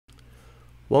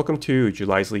Welcome to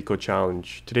July's Leetcode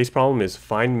challenge. Today's problem is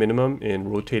find minimum in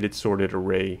rotated sorted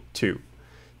array 2.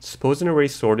 Suppose an array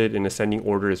sorted in ascending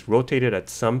order is rotated at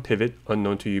some pivot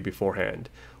unknown to you beforehand.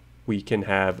 We can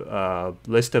have a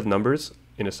list of numbers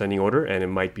in ascending order, and it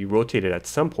might be rotated at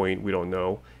some point, we don't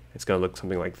know. It's going to look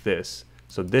something like this.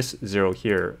 So this 0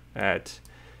 here at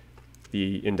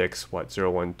the index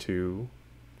 0, 1, 2,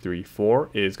 3, 4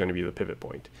 is going to be the pivot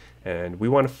point. And we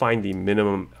want to find the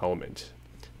minimum element.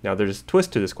 Now there's a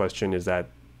twist to this question, is that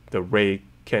the array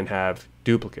can have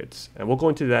duplicates, and we'll go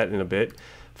into that in a bit.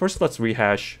 First, let's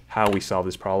rehash how we solve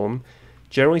this problem.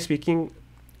 Generally speaking,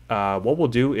 what we'll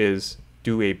do is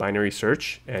do a binary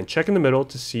search and check in the middle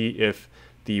to see if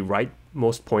the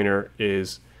rightmost pointer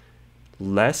is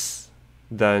less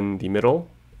than the middle,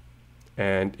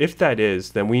 and if that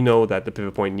is, then we know that the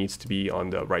pivot point needs to be on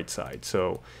the right side.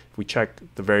 So if we check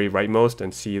the very rightmost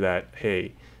and see that,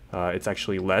 hey, it's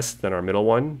actually less than our middle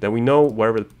one, then we know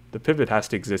wherever the pivot has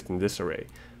to exist in this array.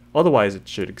 Otherwise, it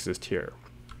should exist here.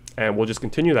 And we'll just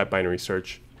continue that binary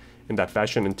search in that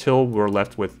fashion until we're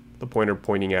left with the pointer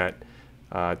pointing at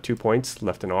 2 points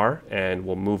left in R, and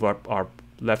we'll move up our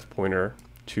left pointer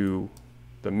to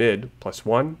the mid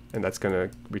 +1, and that's going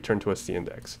to return to us the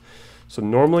index. So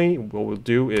normally what we'll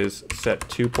do is set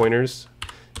 2 pointers,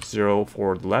 0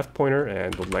 for the left pointer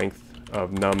and the length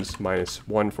of nums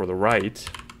 -1 for the right.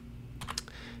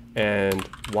 And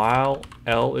while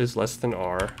L is less than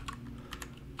R,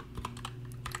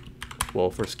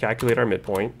 we'll first calculate our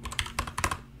midpoint.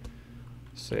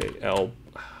 Say L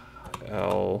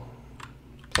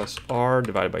plus R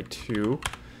divided by 2.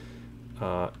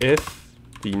 If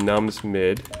the nums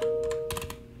mid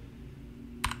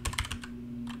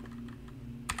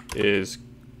is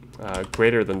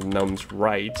greater than the nums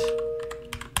right,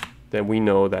 then we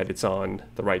know that it's on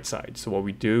the right side. So what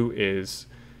we do is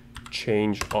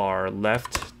change our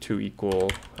left to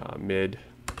equal mid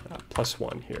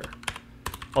 +1 here.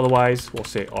 Otherwise, we'll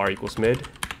say R equals mid,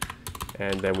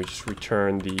 and then we just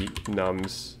return the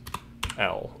nums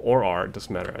L or R, it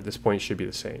doesn't matter. At this point, it should be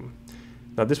the same.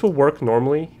 Now this will work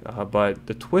normally, but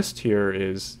the twist here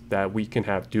is that we can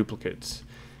have duplicates.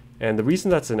 And the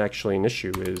reason that's actually an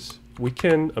issue is we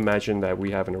can imagine that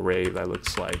we have an array that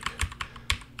looks like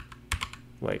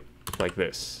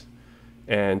this.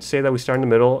 And say that we start in the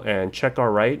middle and check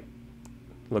our right.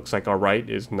 Looks like our right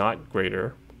is not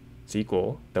greater, it's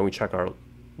equal. Then we check our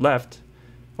left,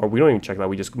 or we don't even check that,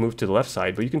 we just move to the left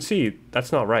side. But you can see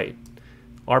that's not right.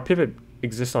 Our pivot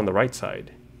exists on the right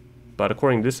side, but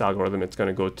according to this algorithm, it's going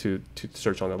to go to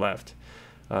search on the left.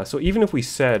 So even if we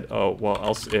said, oh, well,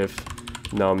 else if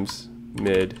nums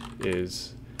mid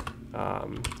is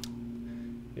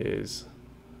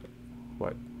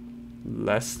what?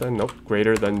 Less than, nope,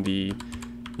 greater than the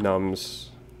nums,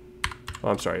 oh,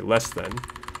 I'm sorry, less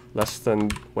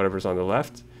than whatever's on the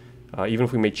left. Even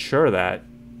if we made sure that,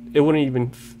 it wouldn't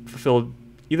even fulfill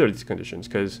either of these conditions,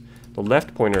 because the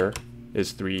left pointer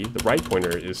is 3, the right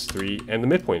pointer is 3, and the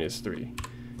midpoint is 3.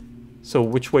 So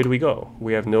which way do we go?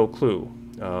 We have no clue.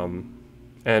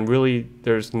 And really,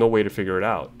 there's no way to figure it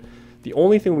out. The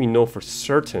only thing we know for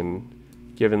certain,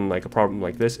 given like a problem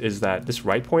like this, is that this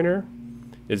right pointer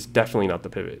is definitely not the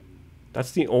pivot.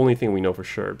 That's the only thing we know for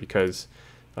sure, because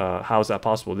how is that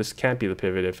possible? This can't be the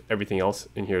pivot if everything else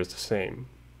in here is the same.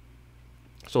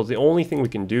 So the only thing we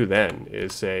can do then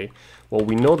is say, well,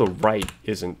 we know the right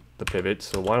isn't the pivot,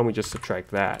 so why don't we just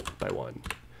subtract that by 1?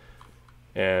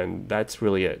 And that's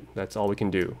really it. That's all we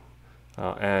can do.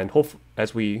 And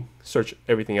as we search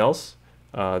everything else,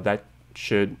 that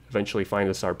should eventually find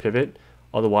us our pivot.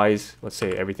 Otherwise, let's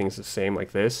say everything's the same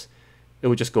like this, it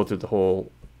would just go through the whole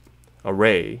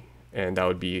array, and that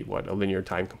would be what, a linear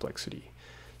time complexity.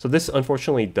 So this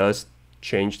unfortunately does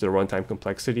change the runtime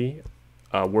complexity.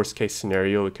 Worst case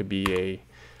scenario, it could be a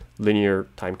linear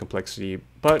time complexity,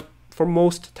 but for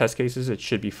most test cases it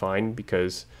should be fine,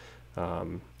 because I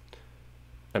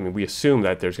mean, we assume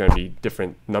that there's going to be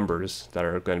different numbers that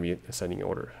are going to be ascending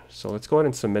order. So let's go ahead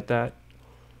and submit that,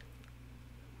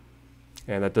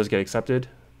 and that does get accepted.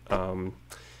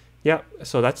 Yeah,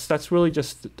 so that's really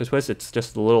just the twist. It's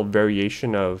just a little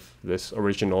variation of this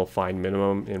original find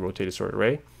minimum in rotated sorted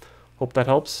array. Hope that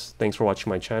helps. Thanks for watching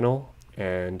my channel,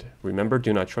 and remember,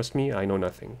 do not trust me, I know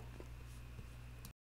nothing.